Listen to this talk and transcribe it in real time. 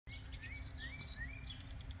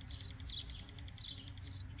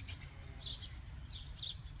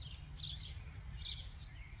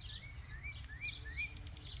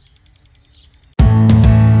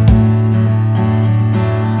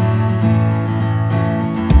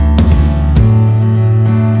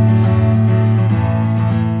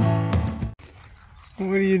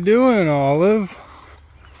doing, Olive?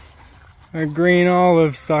 A green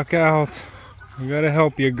olive stuck out. I gotta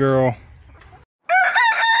help you, girl.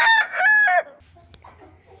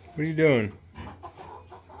 What are you doing?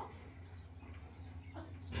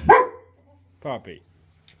 Puppy.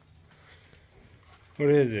 What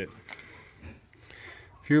is it?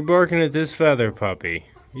 If you're barking at this feather, puppy,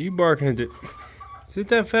 are you barking at it? Is it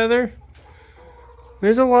that feather?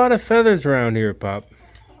 There's a lot of feathers around here, pup.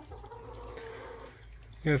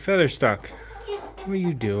 You got a feather stuck. What are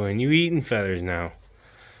you doing? You eating feathers now.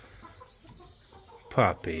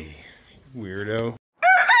 Puppy. Weirdo.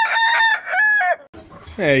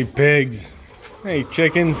 Hey, pigs. Hey,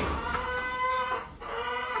 chickens.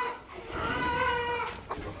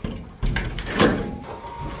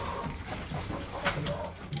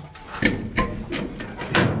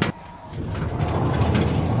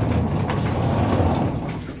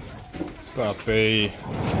 Puppy.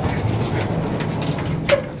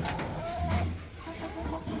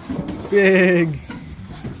 Pigs.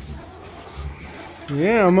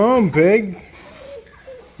 Yeah, I'm home, pigs.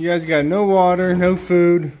 You guys got no water, no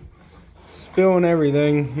food, spilling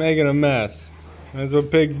everything, making a mess. That's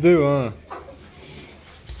what pigs do, huh?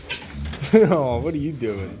 Oh, what are you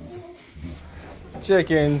doing?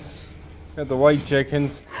 Chickens. Got the white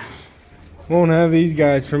chickens. Won't have these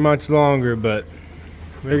guys for much longer, but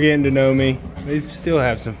they're getting to know me. They still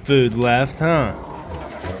have some food left, huh?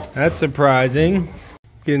 That's surprising.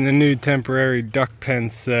 Getting the new temporary duck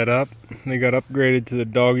pen set up. They got upgraded to the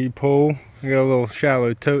doggy pool. I got a little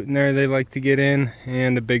shallow tote in there they like to get in,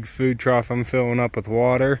 and a big food trough I'm filling up with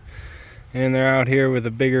water. And they're out here with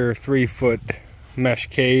a bigger 3-foot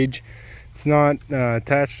mesh cage. It's not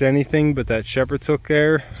attached to anything but that shepherd's hook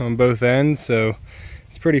there on both ends, so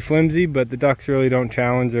it's pretty flimsy, but the ducks really don't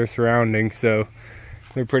challenge their surroundings, so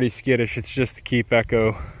they're pretty skittish. It's just to keep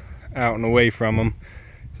Echo out and away from them.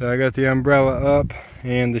 So I got the umbrella up,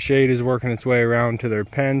 and the shade is working its way around to their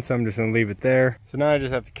pen, so I'm just going to leave it there. So now I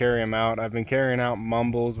just have to carry them out. I've been carrying out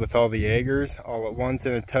Mumbles with all the Jaegers all at once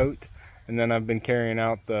in a tote, and then I've been carrying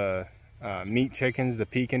out the meat chickens, the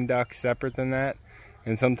Pekin ducks, separate than that.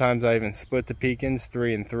 And sometimes I even split the Pekins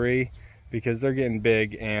 3 and 3 because they're getting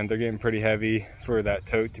big and they're getting pretty heavy for that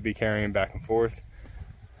tote to be carrying back and forth.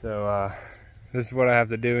 So this is what I have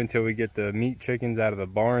to do until we get the meat chickens out of the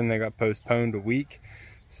barn. They got postponed a week.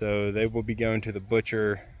 So they will be going to the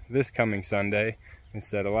butcher this coming Sunday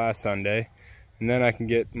instead of last Sunday. And then I can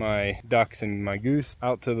get my ducks and my goose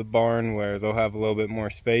out to the barn where they'll have a little bit more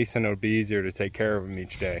space and it'll be easier to take care of them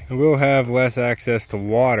each day. I will have less access to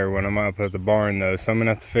water when I'm up at the barn though, so I'm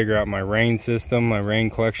gonna have to figure out my rain system, my rain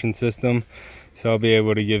collection system. So I'll be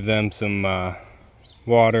able to give them some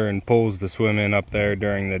water and pools to swim in up there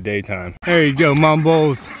during the daytime. There you go,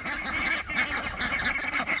 Mumbles.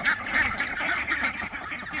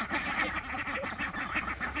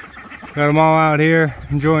 Got them all out here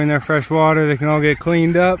enjoying their fresh water. They can all get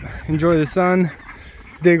cleaned up, enjoy the sun,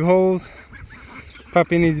 dig holes.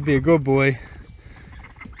 Puppy needs to be a good boy,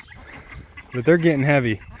 but they're getting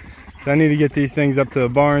heavy. So I need to get these things up to the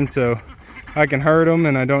barn so I can herd them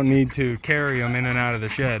and I don't need to carry them in and out of the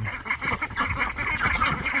shed.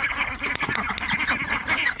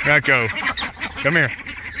 Echo, come here.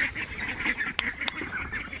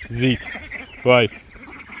 Zeet, life.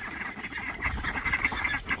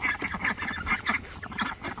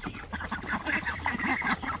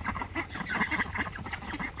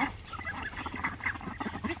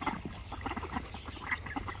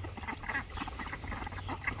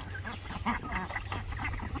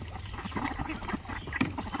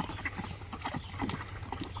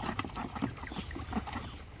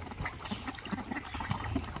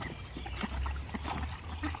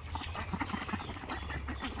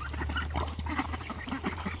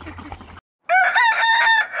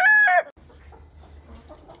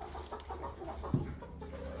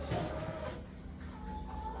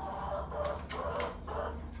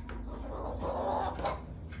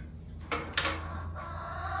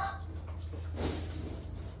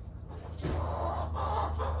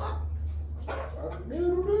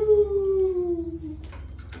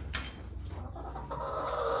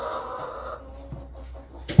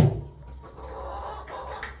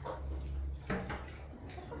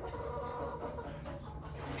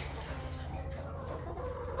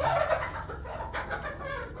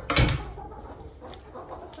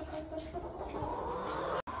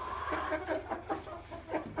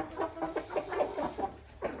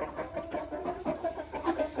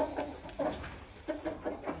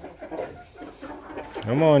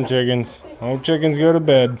 Come on, chickens. All chickens go to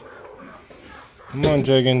bed. Come on,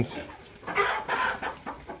 chickens.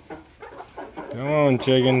 Come on,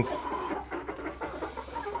 chickens.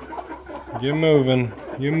 Get moving.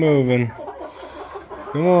 Get moving.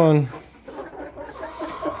 Come on.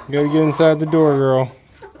 You gotta get inside the door, girl.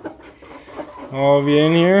 All of you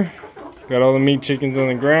in here. Got all the meat chickens on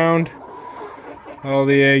the ground. All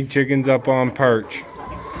the egg chickens up on perch.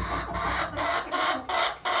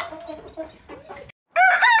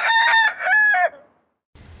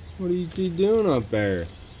 What are you two doing up there?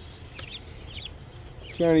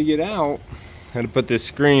 Trying to get out. Had to put this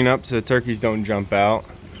screen up so the turkeys don't jump out.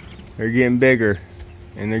 They're getting bigger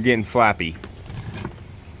and they're getting flappy.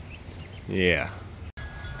 Yeah.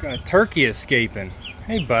 Got a turkey escaping.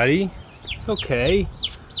 Hey buddy, it's okay.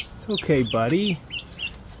 It's okay, buddy.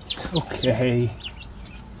 It's okay.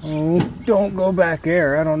 Oh, don't go back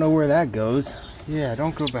there. I don't know where that goes. Yeah,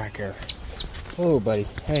 don't go back there. Hello, buddy.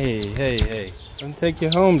 Hey, hey, hey. I'm gonna take you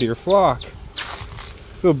home to your flock.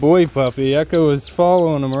 Good boy, puppy. Echo was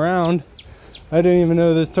following him around. I didn't even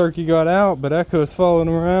know this turkey got out, but Echo was following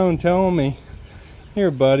him around telling me, here,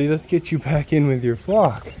 buddy, let's get you back in with your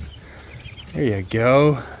flock. There you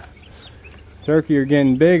go. Turkey are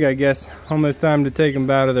getting big, I guess. Almost time to take them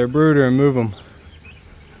out of their brooder and move them.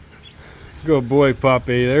 Good boy,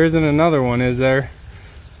 puppy. There isn't another one, is there?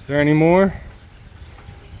 Is there any more?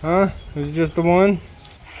 Huh? There's just the one?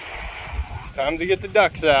 Time to get the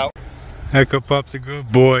ducks out. Echo Pup's a good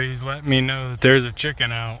boy. He's letting me know that there's a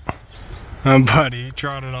chicken out. Buddy, he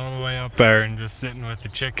trotted all the way up there and just sitting with the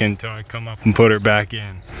chicken until I come up and put her back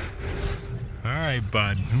in. Alright,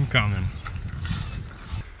 bud. I'm coming.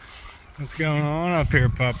 What's going on up here,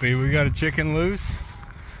 puppy? We got a chicken loose?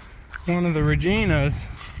 One of the Reginas.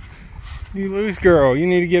 You loose, girl. You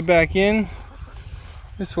need to get back in.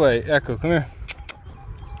 This way. Echo, come here.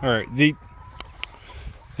 Alright, Zeet.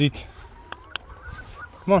 Zeet.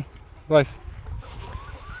 Come on. Life.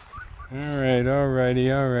 Alright, alrighty,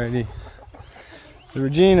 alrighty. The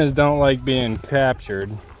Reginas don't like being captured.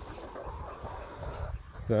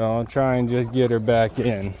 So I'll try and just get her back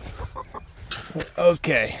in.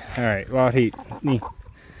 Okay. Alright, lot heat.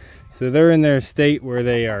 So they're in their state where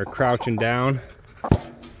they are crouching down.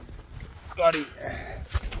 Buddy.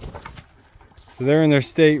 So they're in their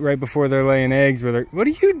state right before they're laying eggs where they're, what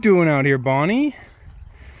are you doing out here, Bonnie?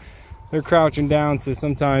 They're crouching down, so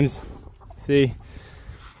sometimes, see,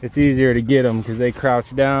 it's easier to get them because they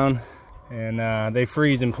crouch down and they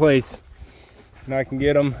freeze in place. And I can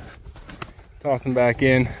get them, toss them back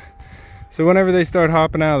in. So whenever they start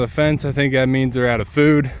hopping out of the fence, I think that means they're out of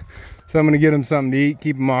food. So I'm gonna get them something to eat,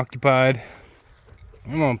 keep them occupied.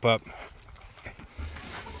 Come on, pup.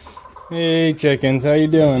 Hey chickens, how you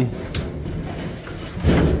doing?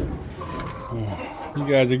 You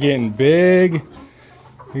guys are getting big.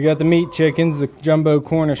 We got the meat chickens, the jumbo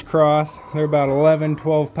Cornish cross. They're about 11,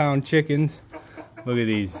 12 pound chickens. Look at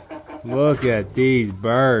these. Look at these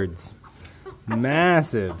birds.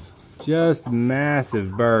 Massive, just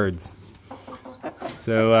massive birds.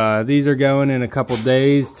 So these are going in a couple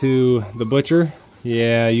days to the butcher.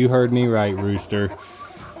 Yeah, you heard me right, Rooster.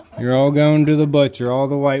 You're all going to the butcher. All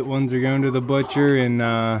the white ones are going to the butcher,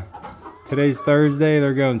 and today's Thursday,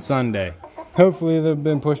 they're going Sunday. Hopefully they've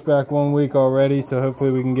been pushed back 1 week already, so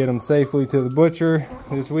hopefully we can get them safely to the butcher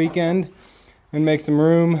this weekend and make some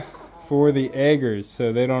room for the eggers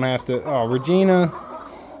so they don't have to, oh, Regina,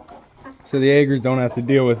 so the eggers don't have to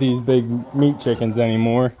deal with these big meat chickens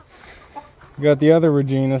anymore. We got the other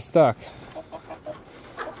Regina stuck.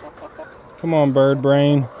 Come on, bird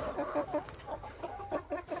brain.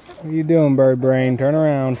 What are you doing, bird brain? Turn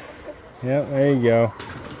around. Yep, there you go.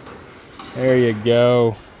 There you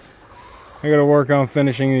go. I gotta work on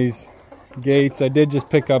finishing these gates. I did just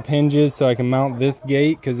pick up hinges so I can mount this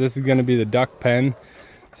gate because this is gonna be the duck pen.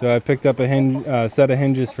 So I picked up a hinge, set of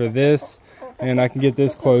hinges for this, and I can get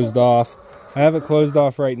this closed off. I have it closed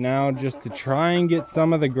off right now just to try and get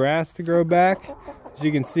some of the grass to grow back. As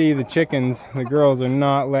you can see, the chickens, the girls are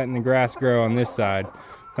not letting the grass grow on this side.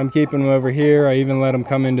 I'm keeping them over here. I even let them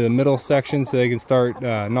come into the middle section so they can start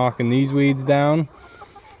knocking these weeds down.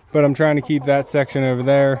 But I'm trying to keep that section over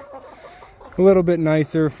there a little bit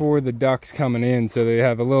nicer for the ducks coming in so they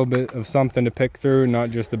have a little bit of something to pick through, not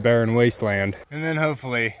just a barren wasteland. And then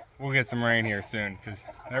hopefully we'll get some rain here soon because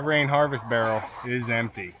that rain harvest barrel is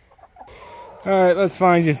empty. All right, let's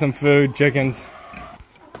find you some food, chickens.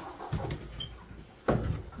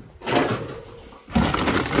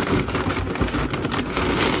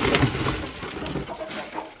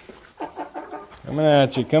 Coming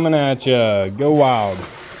at you, coming at you. Go wild.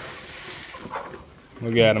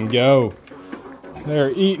 Look at them go.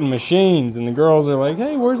 They're eating machines, and the girls are like,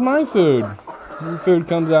 hey, where's my food? Your food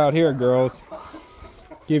comes out here, girls.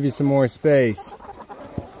 Give you some more space.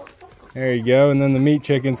 There you go, and then the meat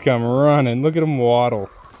chickens come running. Look at them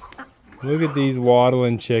waddle. Look at these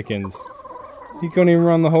waddling chickens. You couldn't even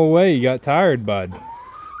run the whole way. You got tired, bud.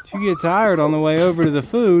 Did you get tired on the way over to the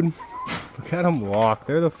food? Look at them walk.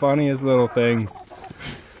 They're the funniest little things.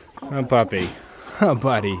 Oh, puppy. Oh,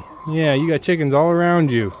 buddy. Yeah, you got chickens all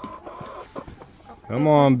around you. Come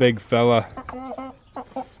on, big fella.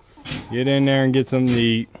 Get in there and get something to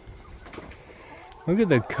eat. Look at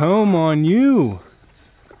the comb on you.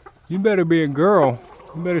 You better be a girl.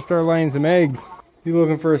 You better start laying some eggs. You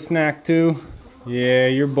looking for a snack too? Yeah,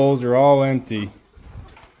 your bowls are all empty.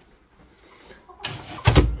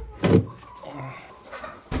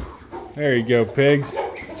 There you go, pigs.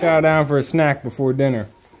 Chow down for a snack before dinner.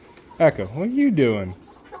 Becca, what are you doing?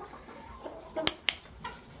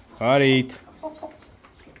 Bud, eat.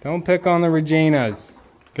 Don't pick on the Reginas.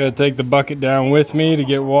 Gotta take the bucket down with me to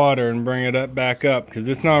get water and bring it up back up, because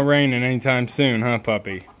it's not raining anytime soon, huh,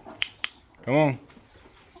 puppy? Come on.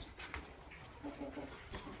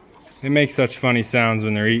 They make such funny sounds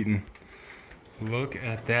when they're eating. Look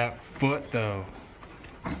at that foot, though.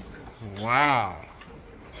 Wow.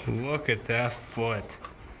 Look at that foot.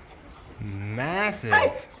 Massive.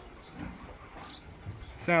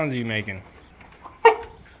 Sounds are you making?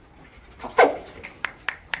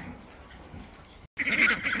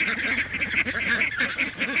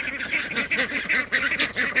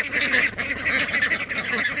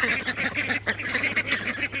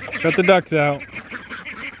 Cut the ducks out.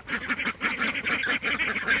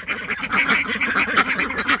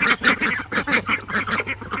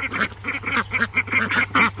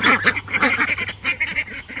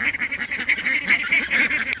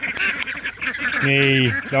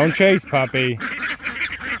 Hey, don't chase, puppy.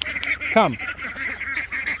 Come.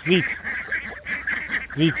 Zit.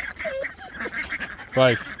 Zit.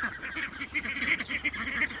 Life.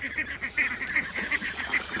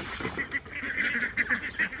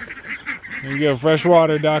 There you go, fresh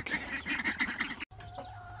water, ducks.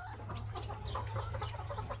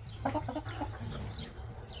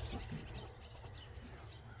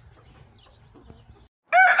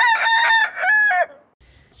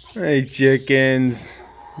 Hey chickens,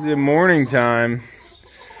 it's morning time.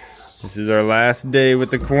 This is our last day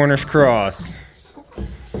with the Cornish cross.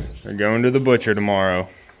 We're going to the butcher tomorrow.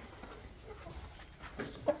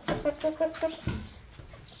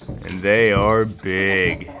 And they are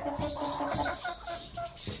big.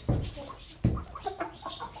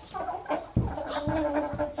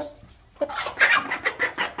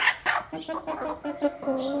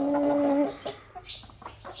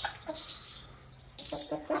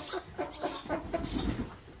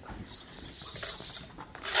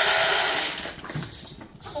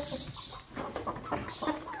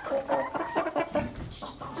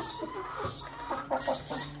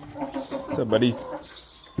 What's up, buddies?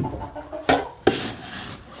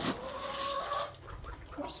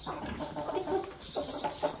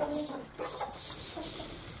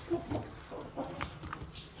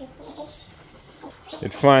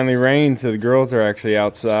 It finally rained, so the girls are actually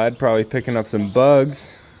outside, probably picking up some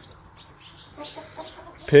bugs.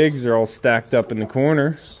 Pigs are all stacked up in the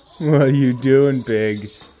corner. What are you doing,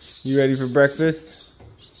 pigs? You ready for breakfast?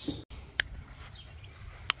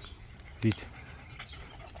 Eat.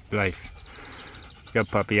 Life. Got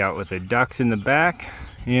puppy out with the ducks in the back,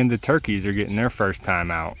 and the turkeys are getting their first time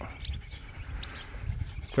out.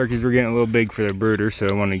 Turkeys were getting a little big for their brooder, so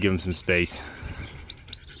I wanted to give them some space.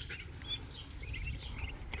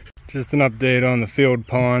 Just an update on the field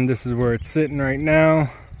pond. This is where it's sitting right now.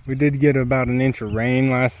 We did get about an inch of rain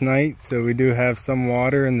last night, so we do have some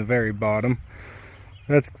water in the very bottom.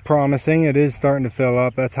 That's promising. It is starting to fill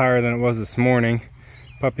up. That's higher than it was this morning.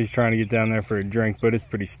 Puppy's trying to get down there for a drink, but it's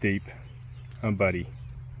pretty steep. Oh, buddy.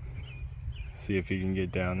 Let's see if he can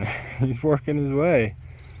get down there. He's working his way.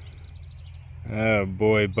 Oh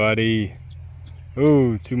boy, buddy.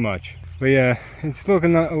 Ooh, too much. But yeah, it's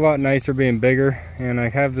looking a lot nicer being bigger, and I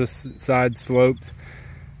have this side sloped,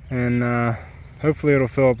 and hopefully it'll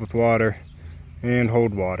fill up with water and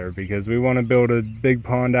hold water, because we want to build a big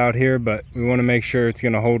pond out here, but we want to make sure it's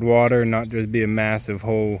going to hold water and not just be a massive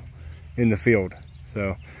hole in the field.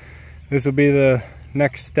 So this will be the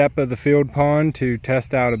next step of the field pond, to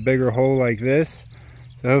test out a bigger hole like this.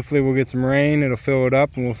 So hopefully we'll get some rain, it'll fill it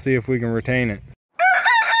up, and we'll see if we can retain it.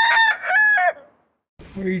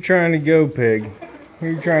 Where are you trying to go, pig?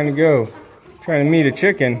 Where are you trying to go? Trying to meet a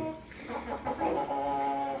chicken.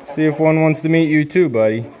 See if one wants to meet you too,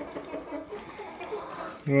 buddy.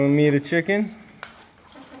 You want to meet a chicken?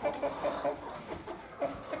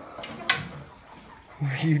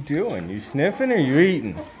 What are you doing? You sniffing or you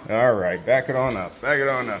eating? Alright, back it on up. Back it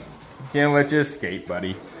on up. Can't let you escape,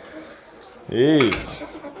 buddy. Jeez.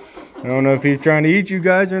 I don't know if he's trying to eat you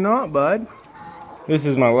guys or not, bud. This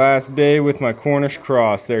is my last day with my Cornish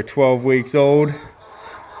cross. They're 12 weeks old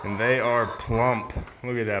and they are plump.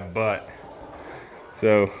 Look at that butt.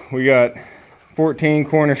 So we got 14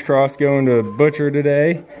 Cornish cross going to butcher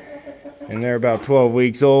today, and they're about 12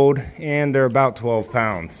 weeks old and they're about 12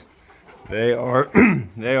 pounds. They are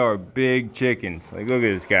they are big chickens. Like, look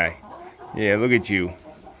at this guy. Yeah, look at you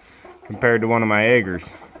compared to one of my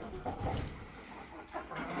eggers.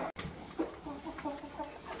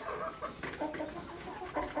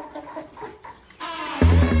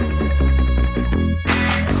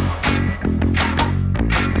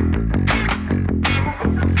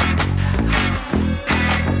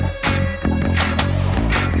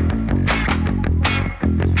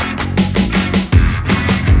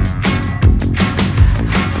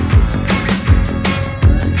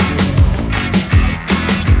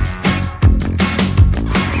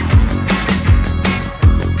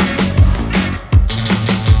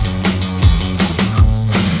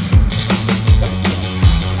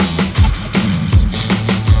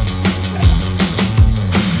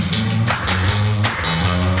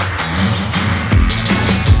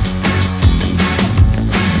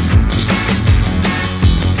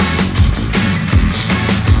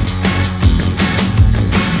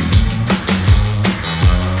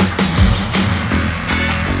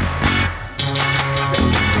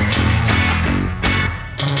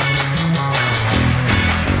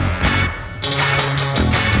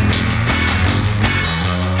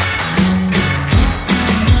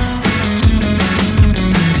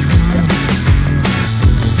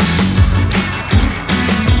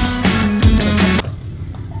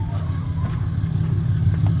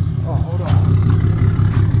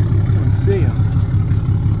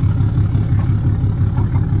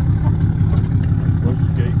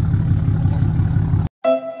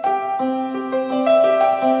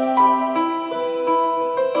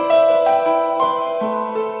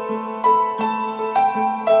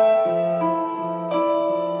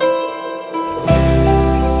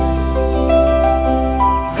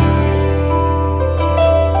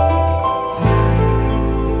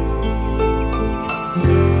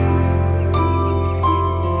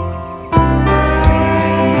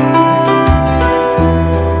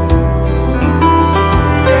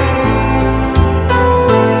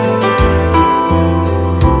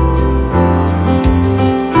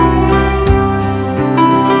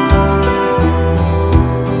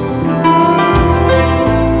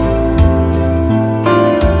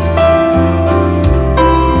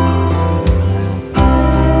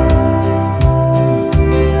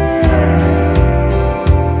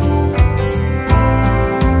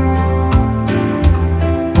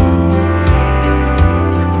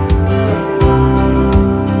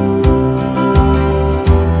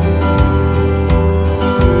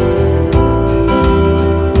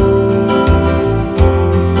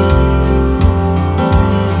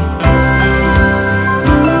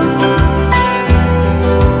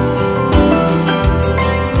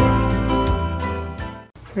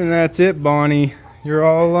 And that's it, Bonnie. You're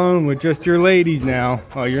all alone with just your ladies now.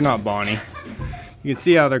 Oh, you're not Bonnie. You can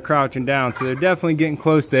see how they're crouching down, so they're definitely getting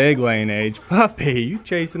close to egg laying age. Puppy, you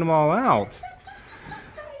chasing them all out.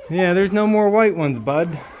 Yeah, there's no more white ones,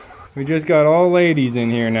 bud. We just got all ladies in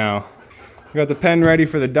here now. We got the pen ready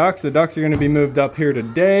for the ducks. The ducks are going to be moved up here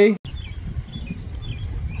today.